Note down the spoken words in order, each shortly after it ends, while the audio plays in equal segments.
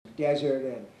desert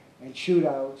and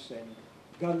shootouts and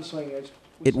gunslingers.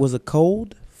 It was a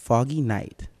cold, foggy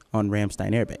night on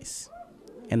Ramstein Air Base,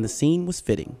 and the scene was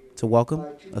fitting to welcome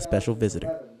a special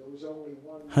visitor.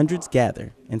 Hundreds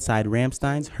gather inside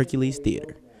Ramstein's Hercules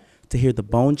Theater to hear the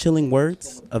bone-chilling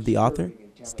words of the author,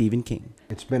 Stephen King.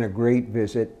 It's been a great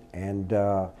visit, and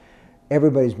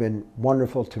everybody's been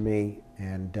wonderful to me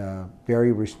and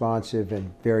very responsive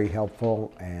and very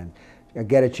helpful, and I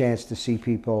get a chance to see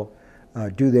people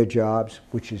do their jobs,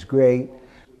 which is great.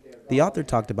 The author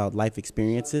talked about life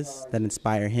experiences that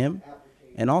inspire him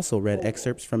and also read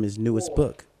excerpts from his newest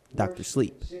book, Dr.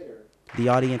 Sleep. The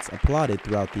audience applauded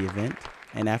throughout the event,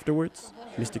 and afterwards,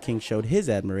 Mr. King showed his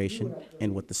admiration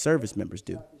in what the service members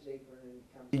do.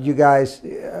 You guys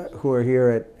who are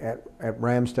here at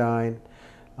Ramstein,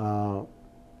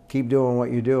 keep doing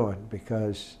what you're doing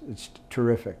because it's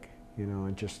terrific, you know,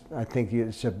 and just I think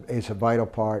it's a vital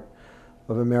part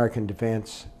of American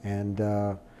defense, and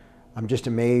I'm just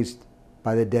amazed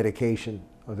by the dedication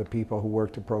of the people who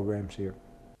work the programs here.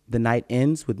 The night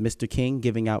ends with Mr. King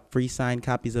giving out free signed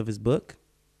copies of his book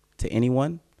to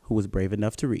anyone who was brave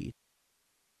enough to read.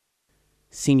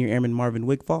 Senior Airman Marvin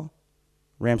Wigfall,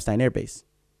 Ramstein Air Base,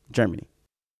 Germany.